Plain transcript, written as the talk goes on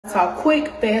Talk quick,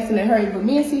 fast, and in a hurry. But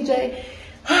me and CJ,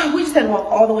 we just had to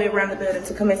walk all the way around the building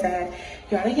to come inside.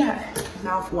 Y'all, they got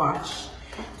mouthwash.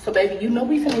 So, baby, you know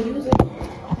we finna use it.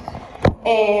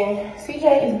 And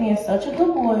CJ is being such a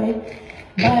good boy,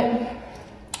 but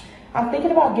I'm thinking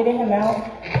about getting him out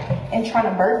and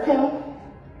trying to burp him.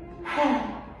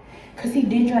 Because he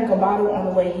did drink a bottle on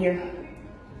the way here.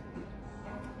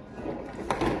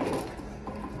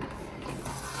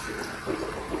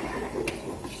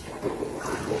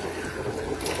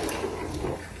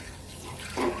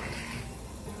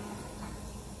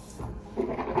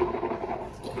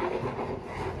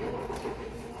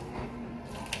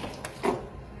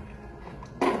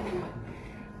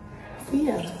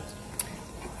 Yeah,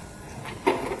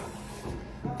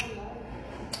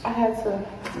 I had to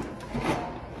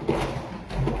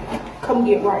come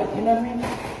get right, you know what I mean?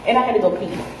 And I had to go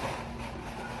pee.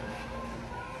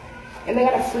 And they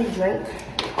got a free drink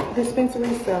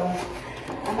dispensary, so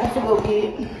I had to go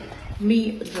get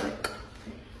me a drink.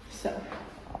 So,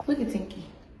 look at Tinky.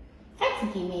 Hi,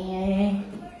 Tinky, man.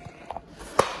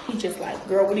 He just like,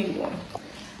 girl, what are you doing?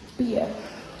 But yeah,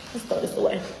 let's throw this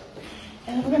away.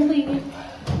 And we're gonna leave.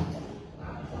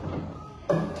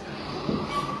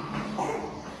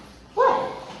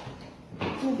 What?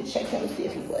 I need to check him and see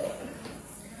if he's wet.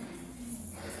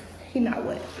 He not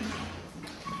wet.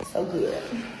 So good.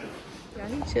 Yeah,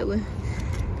 he chilling.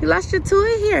 You lost your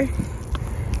toy?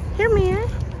 Here, man.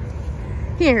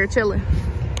 Here, chilling.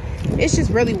 It's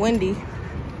just really windy.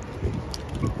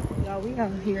 Y'all, we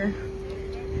out here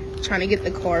trying to get the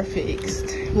car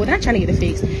fixed. Well, not trying to get it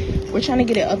fixed. We're trying to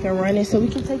get it up and running so we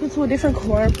can take it to a different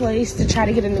car place to try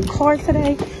to get a new car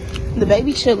today. The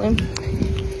baby chilling.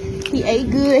 He ate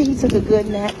good. He took a good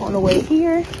nap on the way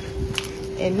here.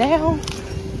 And now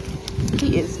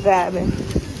he is vibing.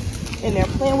 And they're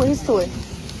playing with his toy. You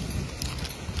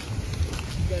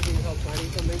guys need help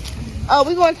finding something? Oh,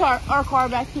 we're going to our car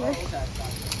back here.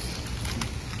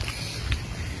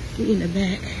 We in the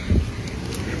back.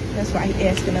 That's why he's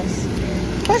asking us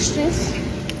questions.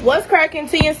 What's cracking,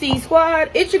 TNC squad?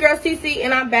 It's your girl CC,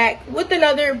 and I'm back with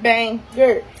another banger.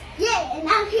 Yeah, and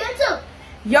I'm here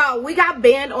too. Y'all, we got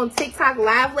banned on TikTok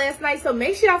live last night, so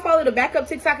make sure y'all follow the backup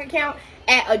TikTok account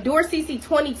at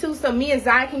AdoreCC22 so me and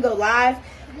Zai can go live.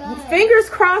 Good. Fingers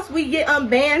crossed we get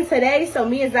unbanned today so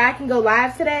me and Zai can go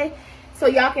live today so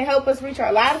y'all can help us reach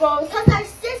our live goals. Because our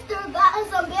sister got us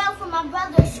unbanned from my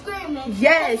brother screaming.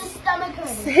 Yes. His stomach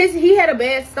hurting. He had a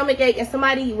bad stomach ache and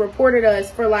somebody reported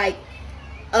us for like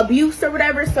abuse or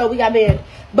whatever, so we got banned.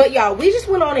 But y'all, we just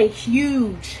went on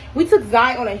we took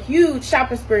Zai on a huge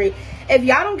shopping spree. If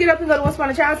y'all don't get up and go to Once Upon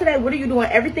a Child today, what are you doing?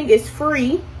 Everything is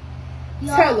free.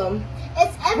 Yo, tell them.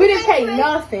 We didn't pay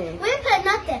nothing. We didn't pay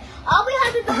nothing. All we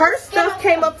had to do her stuff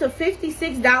came up to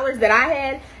 $56 that I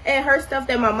had, and her stuff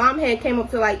that my mom had came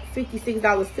up to like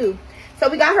 $56 too. So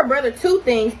we got her brother 2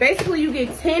 things. Basically, you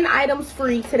get 10 items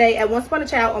free today at Once Upon a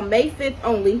Child on May 5th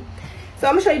only. So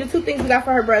I'm gonna show you the 2 things we got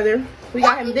for her brother. We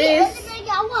got him this. Anything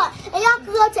y'all want, and y'all can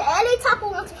go to any type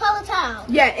of Once Upon a Child.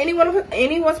 Yeah, any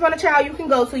Once Upon a Child you can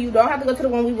go to. You don't have to go to the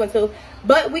one we went to.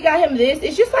 But we got him this.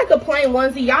 It's just like a plain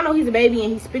onesie. Y'all know he's a baby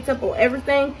and he spits up on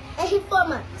everything. And he's 4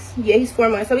 months. Yeah, he's 4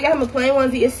 months. So we got him a plain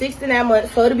onesie. It's 6 in that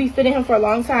month, so it'll be fitting him for a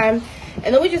long time.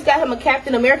 And then we just got him a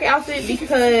Captain America outfit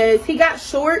because he got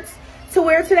shorts to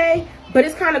wear today, but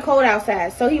it's kind of cold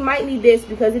outside, so he might need this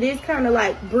because it is kind of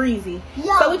like breezy.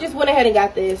 Yo, so we just went ahead and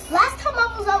got this. Last time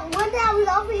I was up, one day I was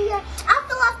over here, I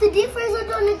fell off the deep freezer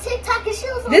doing the TikTok and she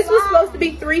was this was supposed to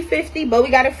be $350, but we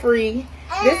got it free.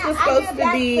 And this was supposed to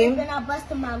be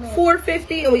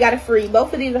 $450 and we got it free.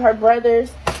 Both of these are her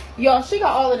brothers. Y'all, she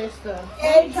got all of this stuff.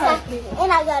 Exactly.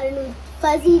 And I got a new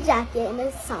fuzzy jacket and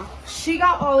it's soft. She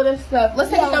got all of this stuff.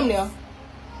 Let's take a thumbnail.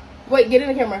 Wait, get in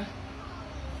the camera.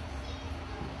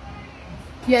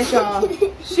 Yes, y'all.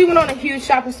 She went on a huge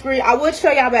shopping spree. I would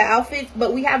show y'all about outfits,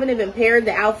 but we haven't even paired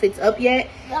the outfits up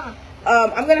yet. Yeah.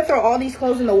 I'm gonna throw all these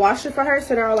clothes in the washer for her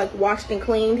so they're all like washed and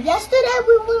cleaned. Yesterday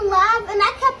we went live and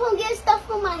I kept on getting stuff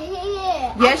from my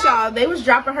hair. Yes, y'all. They was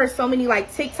dropping her so many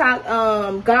like TikTok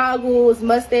goggles,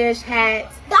 mustache,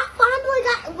 hats.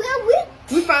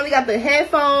 We finally got the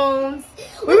headphones.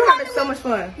 We were having so much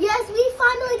fun. Yes, we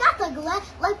finally got the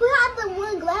glass. Like we had the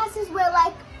one glasses where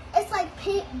like it's like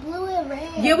pink, blue, and red.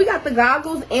 Yeah, we got the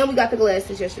goggles and we got the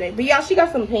glasses yesterday. But y'all, she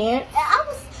got some pants.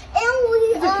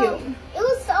 It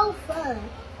was so fun.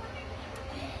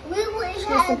 We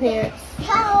had some pants.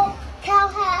 Cow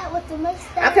hat with the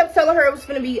mustache. I kept telling her it was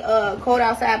gonna be cold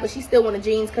outside, but she still wanted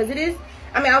jeans because it is.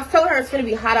 I mean, I was telling her it's gonna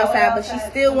be hot outside, but she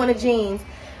still wanted jeans.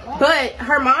 But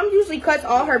her mom usually cuts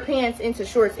all her pants into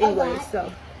shorts anyway, so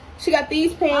she got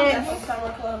these pants.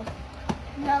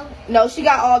 No. No, she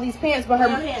got all these pants, but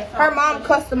her mom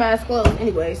customized clothes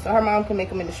anyway, so her mom can make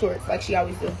them into shorts like she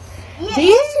always do. Yeah,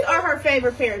 These are her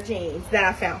favorite pair of jeans that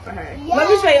I found for her. Yeah. Let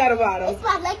me show y'all the bottom. It's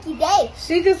my lucky day.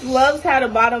 She just loves how the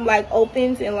bottom like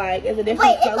opens and like is a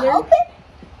different color. It's open?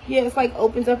 Yeah, it's like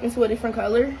opens up into a different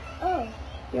color. Oh.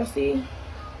 Y'all see?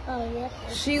 Oh, yeah.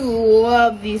 She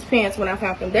loved these pants when I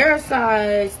found them. They're a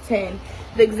size 10,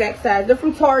 the exact size. They're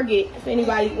from Target if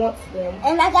anybody wants them.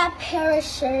 And I got a pair of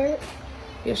shirts.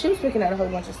 Yeah, she was picking out a whole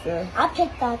bunch of stuff. I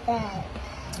picked out that.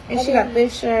 And she got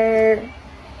this shirt.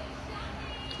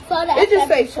 So It just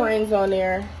say friends on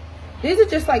there. These are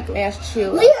just like mass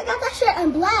chill. Leah, I got that shirt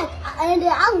in black. And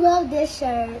I love this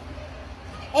shirt.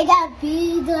 It got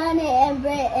beads on it and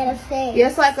red and a face. Yeah,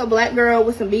 it's like a black girl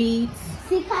with some beads.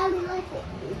 See, Kylie like it.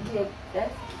 Yeah,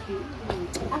 that's cute.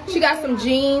 She got some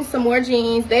jeans, some more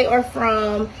jeans. They are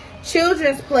from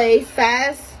Children's Place,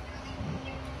 size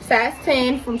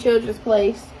 10 from Children's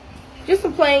Place. Just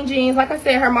some plain jeans. Like I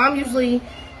said, her mom usually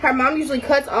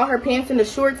cuts all her pants into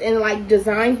shorts and like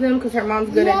designs them because her mom's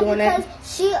good at doing that.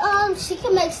 Because she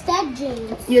can make stack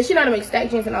jeans. Yeah, she know how to make stack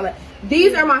jeans and all that.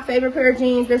 These are my favorite pair of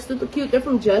jeans. They're super cute. They're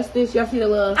from Justice. Y'all see the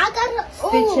little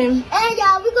stitching? And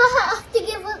y'all, we're gonna have to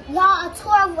give y'all a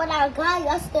tour of what I got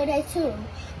yesterday too.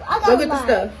 Go get the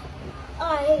stuff.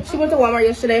 Alright. She went to Walmart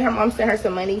yesterday. Her mom sent her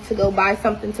some money to go buy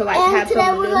something to like have something to do.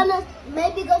 And today we're gonna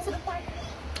maybe go to the park.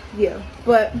 Yeah,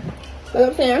 but like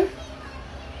I'm saying,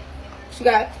 she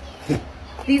got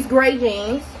these gray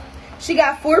jeans. She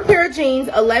got 4 pair of jeans,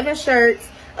 11 shirts,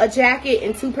 a jacket,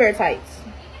 and 2 pair of tights.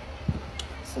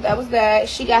 So that was that.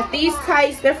 She got these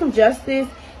tights. They're from Justice.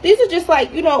 These are just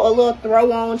like, you know, a little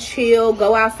throw on, chill,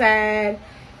 go outside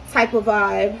type of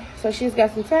vibe. So she's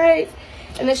got some tights.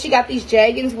 And then she got these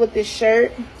jeggings with this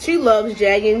shirt. She loves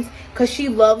jeggings because she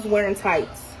loves wearing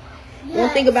tights. Yes. One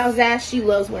thing about Zash, she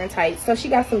loves wearing tights. So she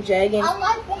got some jeggings. I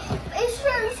like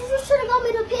you should have got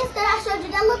me the pants that I showed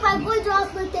you. That look like boy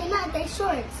drawers, but they not. They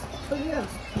shorts. Oh, yeah.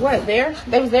 What, there?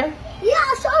 They was there? Yeah,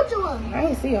 I showed you them. I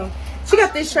didn't see them. She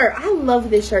got this shirt. I love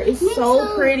this shirt. It's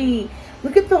so pretty.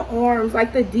 Look at the arms.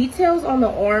 Like the details on the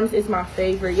arms is my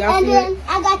favorite. Y'all see it? And then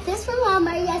I got this from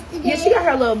Walmart yesterday. Yeah, she got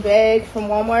her little bag from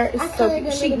Walmart. It's so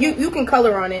cute. You can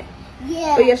color on it.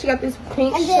 Yeah. But yeah, she got this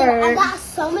pink and then shirt. I got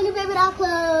so many baby doll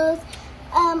clothes.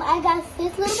 I got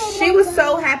this little baby She doll was clothes.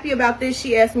 so happy about this.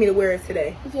 She asked me to wear it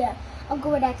today. Yeah, I'll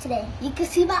go with that today. You can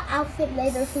see my outfit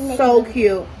later. So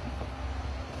cute.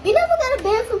 You never got a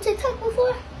band from TikTok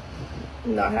before?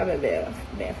 No, I haven't been.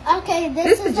 Okay,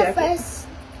 this is the jacket. first.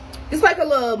 It's like a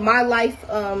little My Life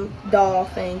doll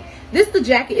thing. This the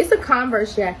jacket. It's a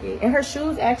Converse jacket. And her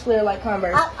shoes actually are like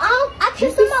Converse. I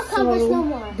can't see my Converse no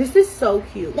more. This is so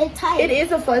cute. They tight. It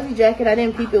is a fuzzy jacket. I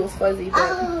didn't peep it was fuzzy, but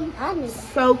I knew that.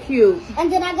 so cute.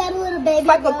 And then I got a little baby It's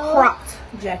like robe. a cropped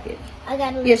jacket. I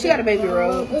got a little Yeah, she got a baby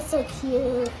robe. It's so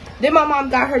cute. Then my mom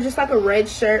got her just like a red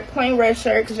shirt, plain red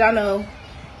shirt, because y'all know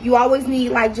you always need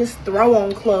like just throw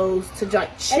on clothes to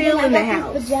just chill in the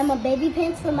house. Pajama baby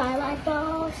pants for my life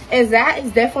dolls. And that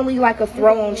is definitely like a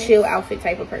throw on chill outfit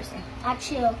type of person. I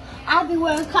chill. I'll be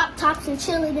wearing crop tops and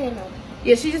chilling in them.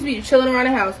 Yeah, she just be chilling around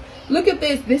the house. Look at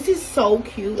this. This is so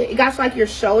cute. It got like your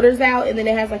shoulders out and then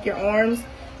it has like your arms.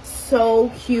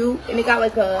 So cute. And it got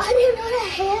like a I didn't know that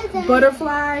had that.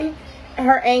 butterfly.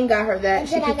 Her aunt got her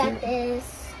that. And then I got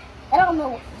this. I don't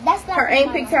know. That's not her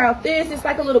aunt picked her out this. It's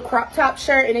like a little crop top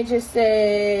shirt and it just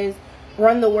says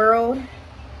run the world.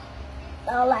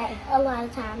 A lot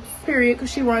of times. Period,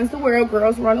 because she runs the world.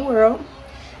 Girls run the world.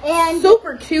 And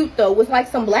super cute though, with like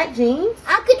some black jeans.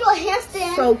 I could do a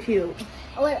handstand. So cute.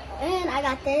 And I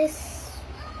got this.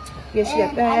 Yeah, she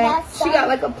got that. She got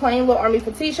like a plain little army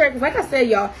for t-shirt. Because like I said,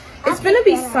 y'all, it's gonna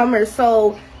be summer.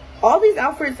 So all these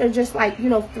outfits are just like, you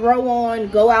know, throw on,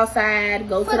 go outside,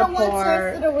 go to the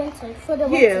park. For the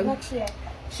winter next year.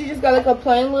 She just got like a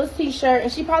plain little t-shirt.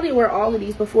 And she probably wear all of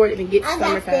these before it even gets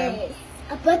summertime. This.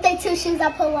 I put they 2 shoes. I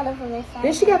put one of them inside.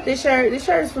 Then she got this shirt. This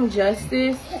shirt is from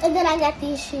Justice. And then I got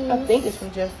these shoes. I think it's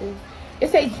from Justice. It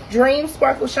says Dream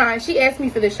Sparkle Shine. She asked me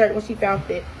for this shirt when she found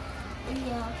it.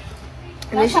 Yeah.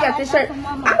 And then she got this shirt.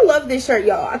 I love this shirt,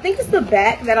 y'all. I think it's the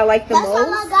back that I like the most. That's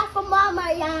what I got from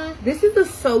Mama, y'all. This is a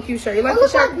so cute shirt. You like the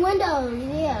shirt? Like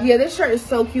windows, yeah. Yeah, this shirt is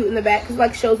so cute in the back because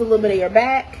like shows a little bit of your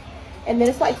back. And then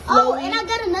it's like flowy. Oh, and I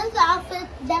got another outfit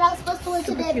that I was supposed to wear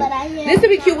today, but I didn't. This would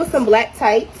be cute with some black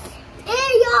tights. And y'all,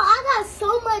 I got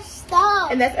so much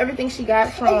stuff. And that's everything she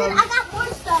got from. And then I got more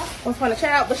stuff. Once Upon a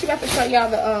Child, but she got to show y'all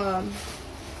the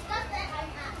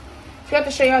She got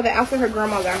to show y'all the outfit her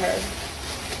grandma got her.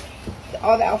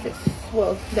 All the outfits.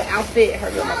 Well, the outfit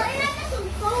her grandma got her.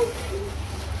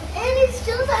 And these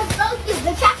shoes are so cute.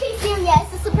 The cat can't see them yet.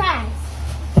 It's a surprise.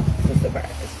 It's a surprise.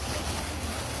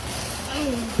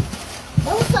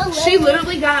 That was so She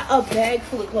literally got a bag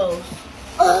full of clothes.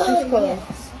 Just clothes.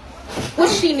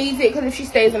 Which she needs it because if she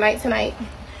stays the night tonight,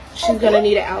 she's gonna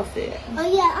need an outfit.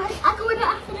 Oh yeah, I can wear the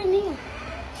outfit in there.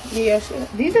 Yeah,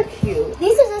 these are cute.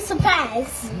 This is a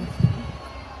surprise.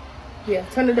 Yeah,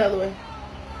 turn it the other way.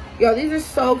 Yo, these are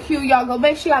so cute. Y'all go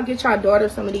make sure y'all get y'all daughter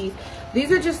some of these.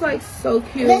 These are just like so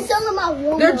cute. They're selling my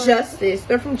Walmart. They're Justice.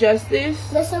 They're from Justice.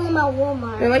 They're selling my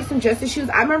Walmart. They're like some Justice shoes.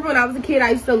 I remember when I was a kid,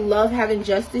 I used to love having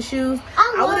Justice shoes.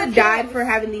 I would have died for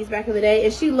having these back in the day.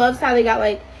 And she loves how they got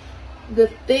like the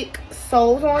thick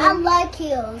soles on them. I like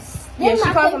heels. Yeah, she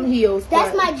calls them heels.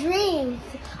 That's my dream.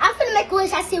 I'm finna make a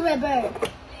wish. I see a red bird.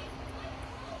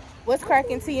 What's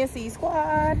cracking, TNC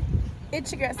squad?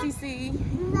 It's your girl CC.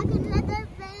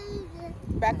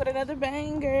 Back with another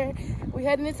banger. We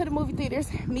heading into the movie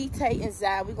theaters. Me, Tay, and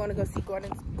Zai. We're going to go see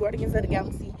Guardians of the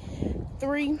Galaxy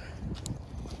 3.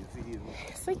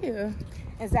 So yeah.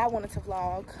 And Zai wanted to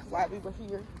vlog while we were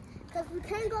here. Because we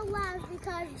can't go live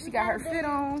because she got her fit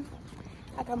on.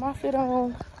 I got my fit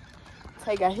on.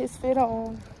 Tay got his fit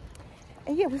on.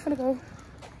 And yeah, we're finna go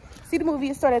see the movie.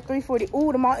 It started at 3:40.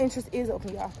 Ooh, the mall entrance is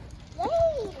open, y'all.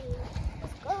 Yay!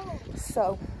 Let's go.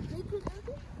 So,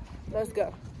 let's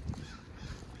go.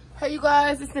 Hey you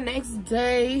guys, it's the next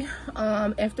day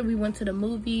after we went to the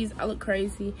movies. I look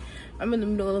crazy. I'm in the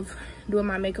middle of doing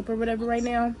my makeup or whatever right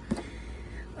now.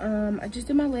 I just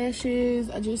did my lashes.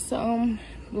 I just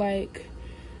like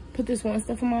put this one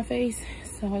stuff on my face,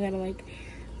 so I gotta like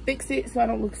fix it so I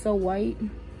don't look so white.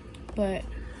 But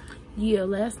yeah,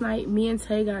 last night me and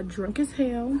Tay got drunk as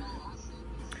hell.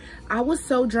 I was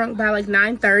so drunk by like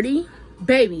 9:30,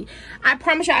 baby. I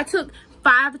promise you, I took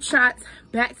 5 shots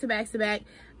back to back to back.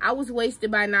 I was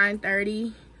wasted by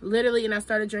 9:30, literally, and I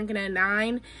started drinking at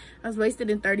 9. I was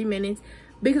wasted in 30 minutes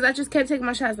because I just kept taking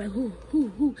my shots like, whoo,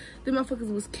 whoo, whoo. The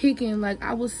motherfuckers was kicking. Like,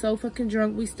 I was so fucking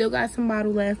drunk. We still got some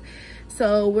bottle left,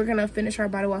 so we're gonna finish our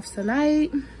bottle off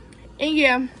tonight. And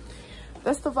yeah,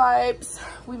 that's the vibes.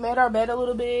 We made our bed a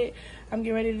little bit. I'm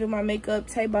getting ready to do my makeup.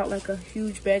 Tay bought like a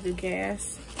huge bag of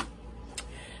gas.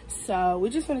 So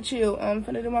we're just gonna chill. I'm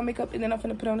gonna do my makeup and then I'm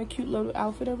gonna put on a cute little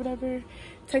outfit or whatever.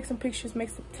 Take some pictures,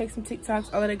 take some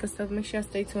TikToks, all of that good stuff. Make sure y'all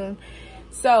stay tuned.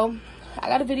 So I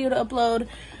got a video to upload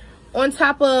on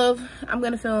top of I'm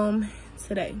gonna film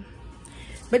today.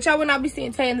 But y'all will not be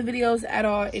seeing Tay in the videos at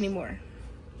all anymore.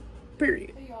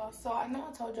 Period. Hey y'all, so I know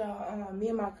I told y'all me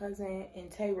and my cousin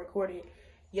and Tay recorded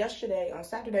yesterday on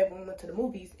Saturday when we went to the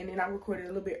movies, and then I recorded a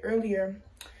little bit earlier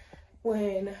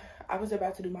when I was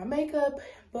about to do my makeup,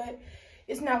 but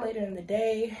it's now later in the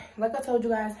day. Like I told you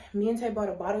guys, me and Tay bought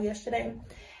a bottle yesterday,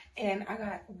 and I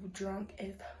got drunk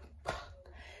as fuck.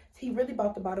 He really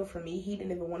bought the bottle for me. He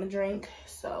didn't even want to drink,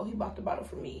 so he bought the bottle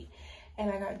for me,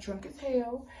 and I got drunk as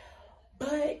hell.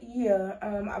 But yeah,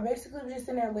 I basically was just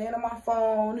in there laying on my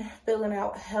phone, filling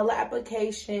out hella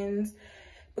applications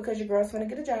because your girl's gonna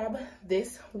get a job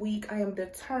this week. I am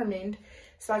determined.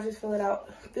 So I just filled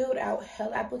out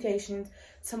hell applications.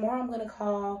 Tomorrow I'm gonna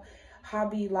call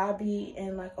Hobby Lobby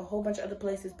and like a whole bunch of other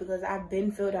places because I've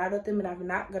been filled out with them and I'm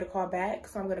not gonna call back.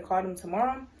 So I'm gonna call them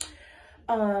tomorrow.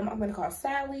 I'm gonna call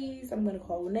Sally's, I'm gonna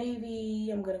call Navy,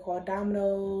 I'm gonna call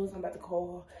Domino's, I'm about to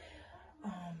call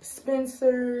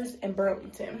Spencer's and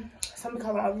Burlington. So I'm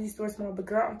calling all these stores tomorrow. But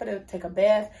girl, I'm gonna take a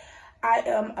bath.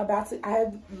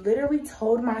 I literally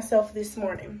told myself this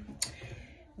morning,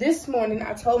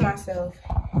 I told myself,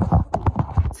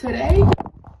 today,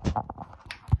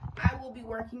 I will be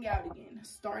working out again,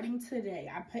 starting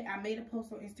today. I made a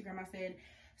post on Instagram. I said,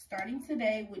 starting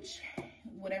today, which,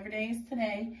 whatever day is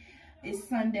today, is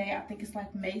Sunday. I think it's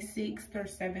like May 6th or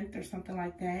 7th or something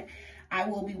like that. I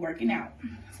will be working out.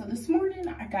 So this morning,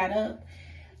 I got up.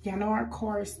 Y'all know our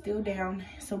car is still down,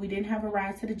 so we didn't have a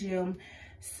ride to the gym.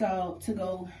 So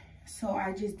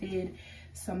I just did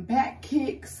some back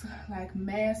kicks, like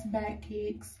mass back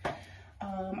kicks.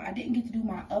 I didn't get to do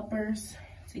my uppers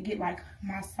to get like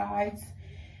my sides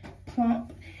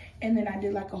plump. And then I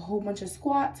did like a whole bunch of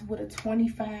squats with a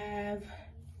 25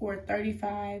 or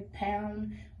 35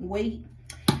 pound weight.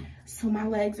 So my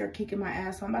legs are kicking my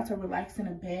ass. So I'm about to relax in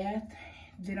a bath.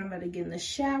 Then I'm about to get in the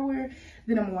shower.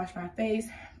 Then I'm gonna wash my face,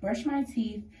 brush my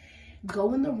teeth,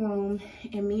 go in the room,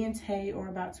 and me and Tay are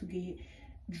about to get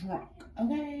drunk,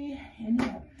 okay? And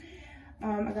yeah,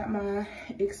 I got my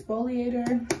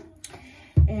exfoliator,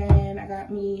 and I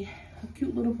got me a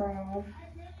cute little bra,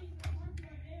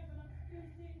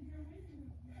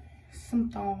 some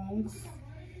thongs,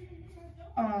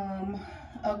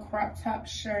 a crop top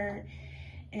shirt,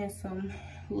 and some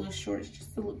little shorts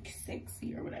just to look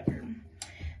sexy or whatever.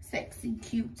 sexy,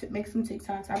 cute, to make some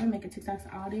TikToks. I've been making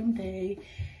TikToks all damn day.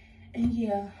 And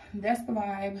yeah, that's the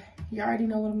vibe. You already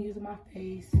know what I'm using my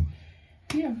face.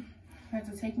 Yeah, I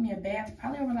have to take me a bath.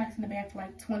 Probably relax in the bath for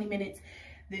like 20 minutes.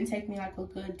 Then take me like a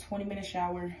good 20-minute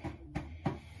shower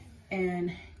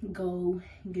and go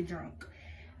get drunk.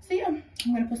 So yeah,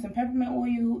 I'm gonna put some peppermint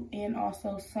oil and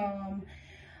also some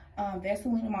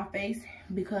Vaseline on my face,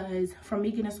 because from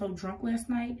me getting so drunk last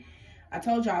night, I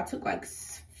told y'all I took like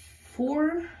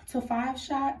 4 to 5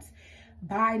 shots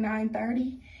by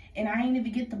 9:30, and I ain't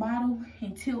even get the bottle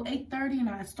until 8:30, and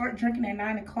I start drinking at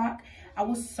 9 o'clock. I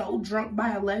was so drunk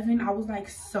by 11. I was like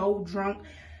so drunk.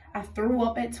 I threw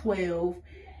up at 12.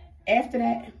 After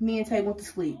that, me and Tay went to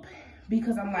sleep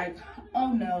because I'm like,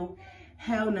 oh no,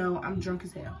 hell no, I'm drunk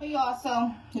as hell. Hey y'all,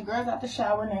 so the girl's out the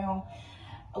shower now.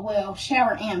 Well,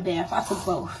 shower and bath, I took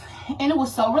both. And it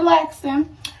was so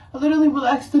relaxing. I literally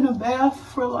relaxed in the bath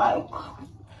for like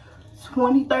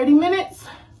 20-30 minutes.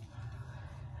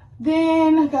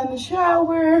 Then I got in the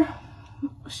shower,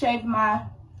 shaved my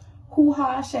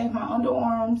hoo-ha, shaved my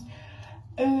underarms.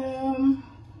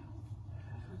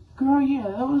 Girl, yeah,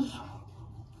 that was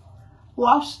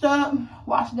washed up,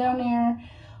 washed down there,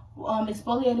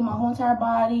 exfoliated my whole entire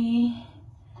body.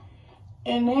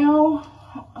 And now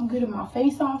I'm getting my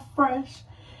face on fresh,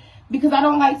 because I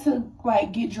don't like to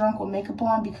like get drunk with makeup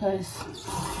on, because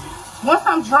once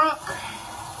I'm drunk,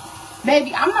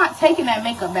 baby, I'm not taking that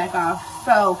makeup back off.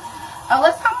 So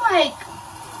unless I'm like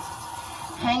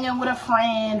hanging with a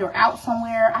friend or out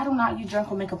somewhere, I do not get drunk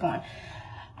with makeup on.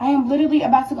 I am literally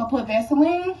about to go put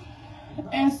Vaseline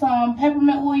and some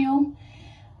peppermint oil,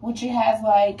 which it has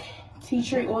like tea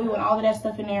tree oil and all of that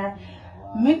stuff in there,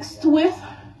 mixed with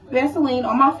Vaseline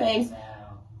on my face.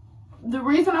 The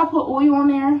reason I put oil on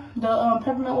there, the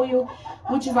peppermint oil,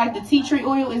 which is like the tea tree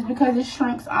oil, is because it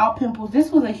shrinks all pimples.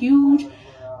 This was a huge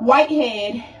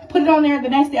whitehead. Put it on there. The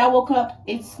next day I woke up,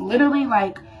 it's literally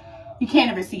like you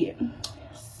can't ever see it.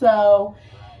 So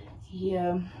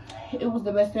yeah, it was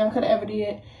the best thing I could have ever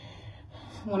did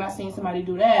when I seen somebody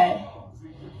do that.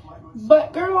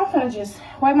 But girl, I'm gonna just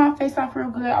wipe my face off real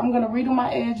good. I'm gonna redo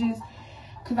my edges,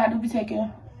 because I do be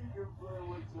taking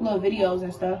little videos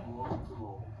and stuff.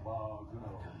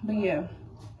 But yeah,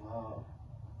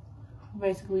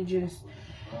 basically just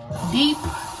deep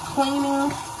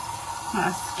cleaning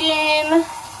my skin,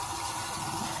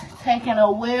 taking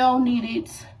a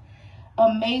well-needed,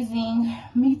 amazing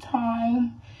me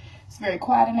time. It's very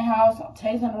quiet in the house.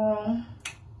 Tay's in the room.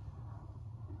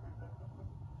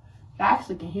 I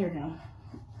actually can hear him.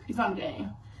 He's on the game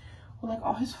with like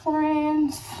all his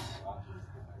friends.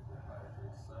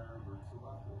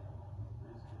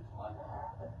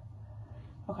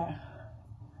 Okay.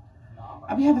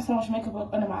 I be having so much makeup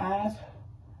up under my eyes.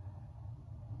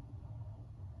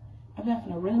 I be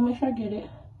having to really make sure I get it.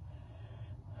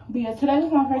 But yeah, today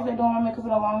was my first day doing my makeup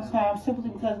in a long time, simply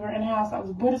because we're in the house. I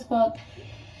was bored as fuck.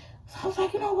 So I was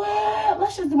like, you know what?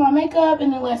 Let's just do my makeup.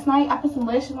 And then last night, I put some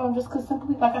lashes on just because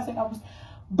simply, like I said, I was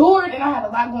bored and I had a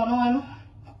lot going on.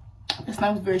 This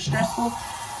night was very stressful.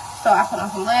 So I put on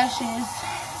some lashes.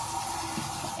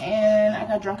 And I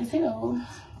got drunk as hell.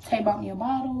 Tay bought me a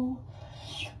bottle.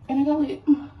 And I got lit.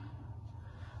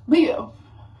 But yeah.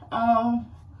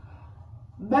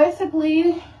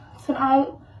 Basically, tonight,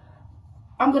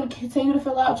 I'm going to continue to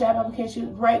fill out job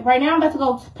applications. Right now, I'm about to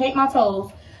go paint my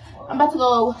toes. I'm about to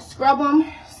go scrub them,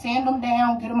 sand them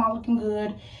down, get them all looking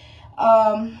good.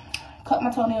 Cut my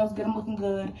toenails, get them looking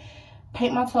good.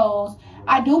 Paint my toes.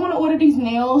 I do want to order these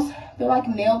nails. They're like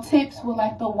nail tips with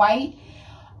like the white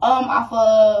off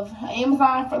of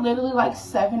Amazon for literally like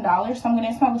 $7. So I'm going to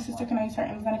ask my little sister, can I use her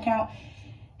Amazon account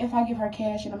if I give her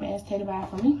cash, and I'm going to ask Tay to buy it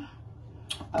for me.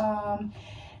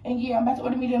 And yeah, I'm about to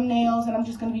order me them nails, and I'm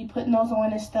just going to be putting those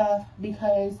on and stuff,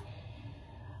 because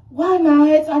why not?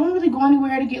 I don't really go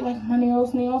anywhere to get like my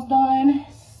nails done,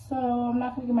 so I'm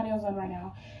not going to get my nails done right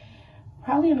now.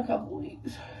 Probably in a couple of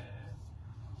weeks.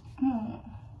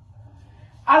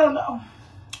 I don't know.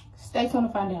 Stay tuned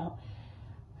to find out.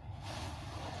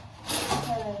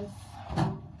 Because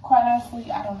quite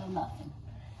honestly, I don't know nothing.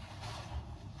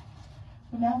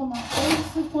 But now that my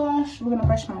face is washed, we're going to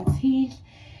brush my teeth,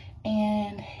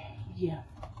 and yeah.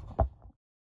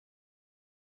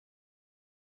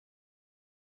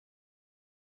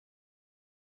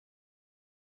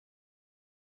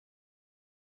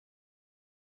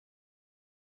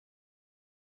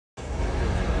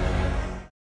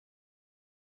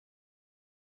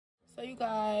 So you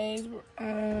guys,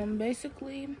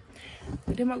 basically,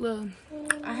 I did my little,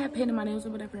 I had painted my nails or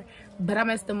whatever, but I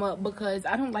messed them up because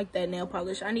I don't like that nail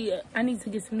polish. I need to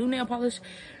get some new nail polish,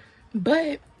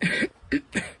 but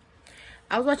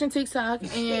I was watching TikTok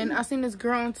and I seen this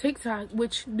girl on TikTok,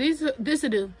 which this will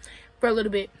do for a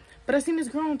little bit. But I seen this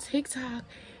girl on TikTok.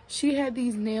 She had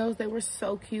these nails that were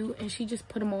so cute, and she just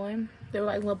put them on. They were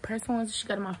like little press-ons. She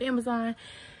got them off Amazon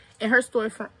in her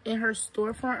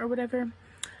storefront or whatever.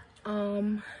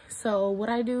 So what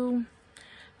I do,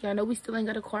 y'all know we still ain't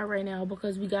got a car right now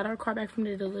because we got our car back from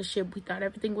the dealership. We thought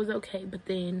everything was okay, but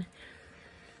then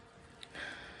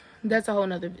that's a whole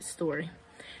nother story.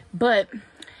 But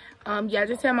yeah, I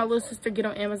just had my little sister get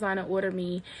on Amazon and order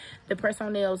me the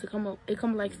press-on nails. It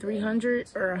come like 300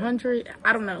 or 100,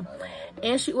 I don't know.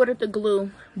 And she ordered the glue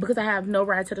because I have no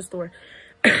ride to the store.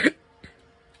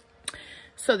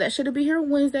 So that should be here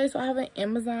Wednesday. So I have an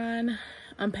Amazon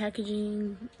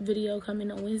unpackaging video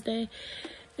coming on Wednesday.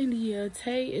 And yeah,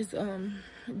 Tay is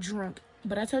drunk,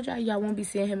 but I told y'all won't be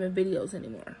seeing him in videos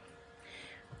anymore.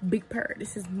 Big purr.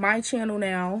 This is my channel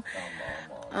now.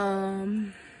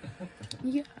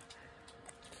 Yeah,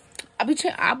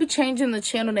 I'll be changing the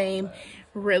channel name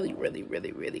really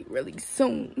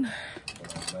soon.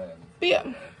 But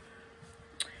yeah,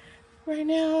 right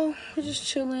now we're just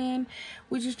chilling.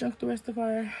 We just drank the rest of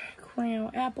our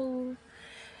Crown Apple,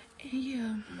 and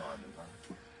yeah,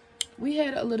 we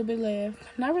had a little bit left.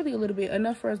 Not really a little bit,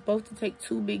 enough for us both to take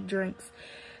 2 big drinks.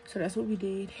 So that's what we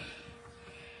did.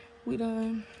 We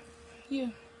done, yeah,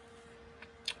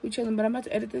 we chilling. But I'm about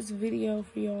to edit this video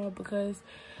for y'all because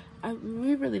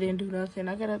we really didn't do nothing.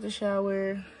 I got out the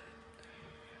shower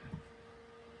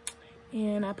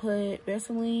and I put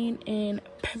Vaseline and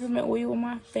peppermint oil on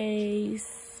my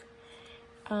face.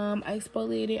 I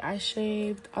exfoliated, I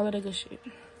shaved, all of that good shit.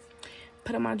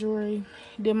 Put on my jewelry,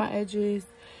 did my edges,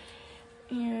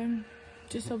 and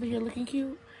just over here looking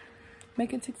cute,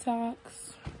 making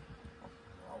TikToks.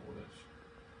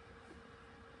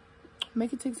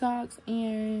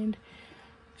 And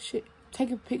shit,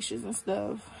 taking pictures and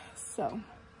stuff. So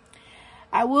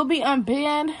I will be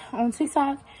unbanned on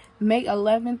TikTok May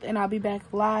 11th, and I'll be back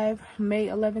live May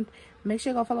 11th. Make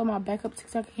sure you go follow my backup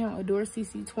TikTok account,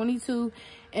 AdoreCC22,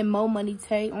 and Momoney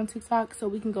Tae on TikTok, so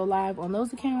we can go live on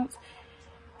those accounts.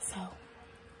 So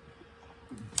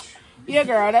yeah,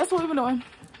 girl, that's what we've been doing.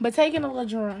 But taking a little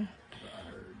drawing.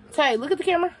 Tay, look at the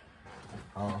camera.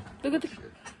 Look at the.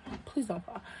 Please don't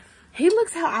fall. He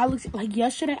looks how I look. Like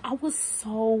yesterday, I was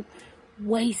so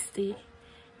wasted.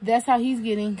 That's how he's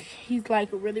getting. He's like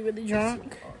really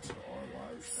drunk.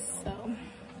 So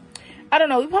I don't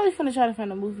know. We probably finna try to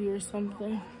find a movie or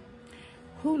something.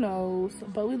 Who knows?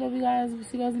 But we love you guys. We'll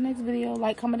see you guys in the next video.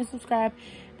 Like, comment, and subscribe.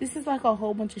 This is like a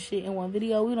whole bunch of shit in one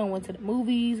video. We done went to the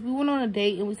movies. We went on a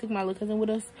date and we took my little cousin with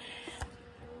us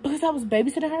because I was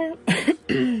babysitting her.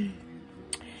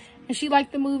 And she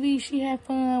liked the movie. She had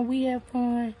fun. We had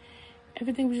fun.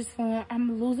 Everything was just fun.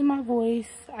 I'm losing my voice.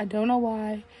 I don't know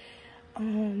why.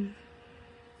 I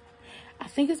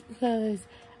think it's because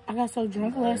I got so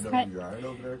drunk last night.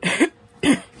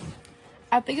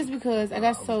 I think it's because I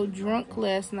got so drunk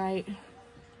last night.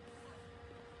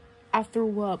 I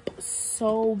threw up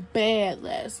so bad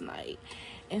last night.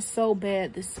 And so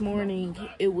bad this morning.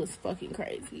 It was fucking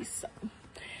crazy. So,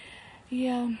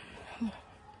 yeah.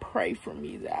 Pray for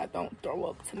me that I don't throw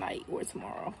up tonight or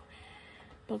tomorrow.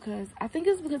 Because I think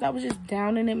it's because I was just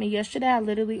down in it. And yesterday I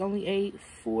literally only ate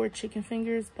 4 chicken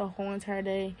fingers the whole entire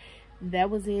day. That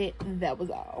was it. That was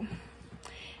all.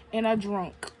 And I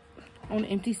drunk on an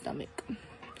empty stomach.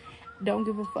 Don't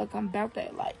give a fuck. I'm about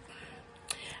that life.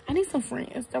 I need some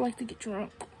friends that like to get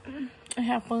drunk and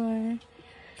have fun.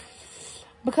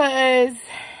 Because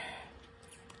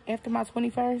after my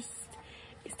 21st,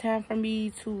 it's time for me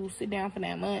to sit down for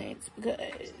 9 months.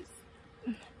 Because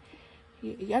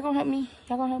y'all gonna help me.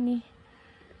 Y'all gonna help me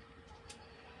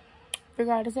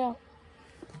figure all this out.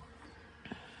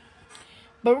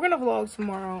 But we're gonna vlog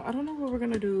tomorrow. I don't know what we're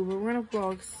gonna do, but we're gonna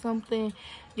vlog something.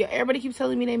 Yeah, everybody keeps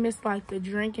telling me they miss like the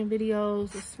drinking videos,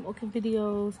 the smoking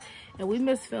videos, and we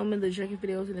miss filming the drinking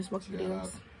videos and the smoking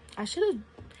videos. I'm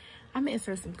gonna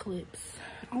insert some clips.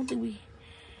 I don't think we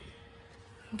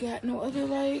got no other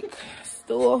like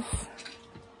stuff.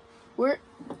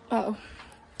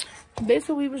 This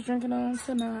what we was drinking on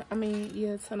tonight.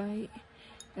 Tonight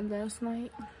and last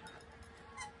night.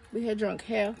 We had drunk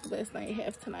half last night,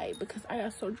 half tonight, because I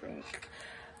got so drunk.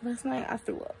 Last night I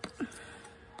threw up.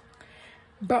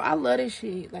 Bro, I love this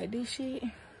shit. Like, this shit,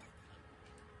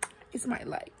 it's my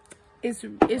life. It's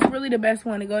really the best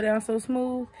one to go down so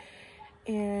smooth,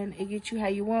 and it gets you how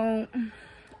you want.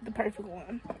 The perfect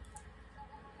one.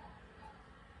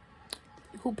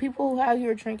 People who out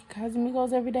here drinking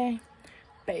Casamigos every day,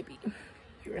 baby,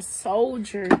 you're a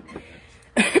soldier.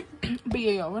 But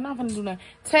yeah, we're not gonna do that.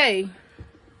 Tay.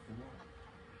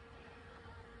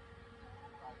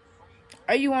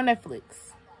 Are you on Netflix?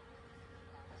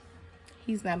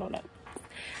 He's not on Netflix.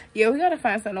 Yeah, we gotta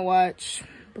find something to watch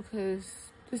because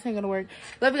this ain't gonna work.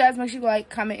 Love you guys. Make sure you like,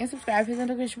 comment, and subscribe. Hit the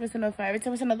notification bell to notify every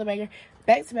time it's another banger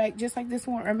back to back, just like this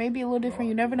one, or maybe a little different.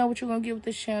 You never know what you're gonna get with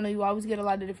this channel. You always get a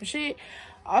lot of different shit.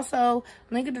 Also,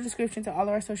 link in the description to all of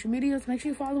our social medias. Make sure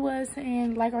you follow us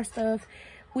and like our stuff.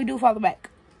 We do follow back.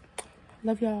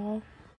 Love y'all.